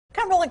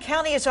Westmoreland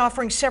County is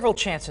offering several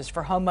chances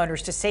for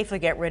homeowners to safely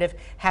get rid of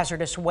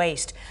hazardous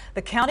waste.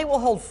 The county will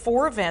hold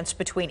 4 events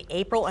between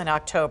April and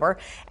October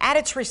at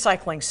its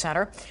recycling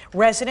center.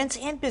 Residents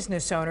and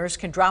business owners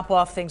can drop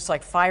off things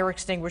like fire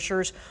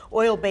extinguishers,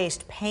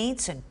 oil-based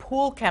paints, and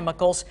pool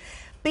chemicals.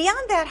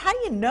 Beyond that, how do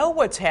you know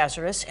what's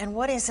hazardous and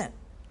what isn't?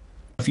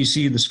 If you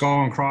see the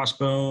skull and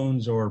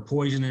crossbones or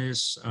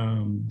poisonous,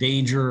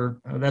 danger,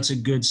 that's a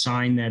good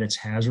sign that it's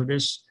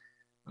hazardous.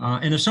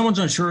 And if someone's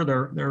unsure,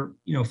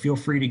 feel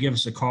free to give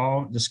us a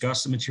call,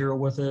 discuss the material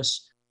with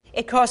us.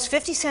 It costs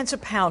 50 cents a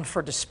pound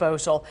for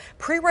disposal.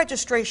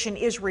 Pre-registration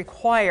is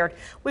required.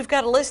 We've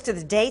got a list of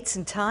the dates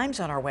and times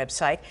on our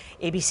website,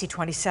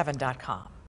 abc27.com.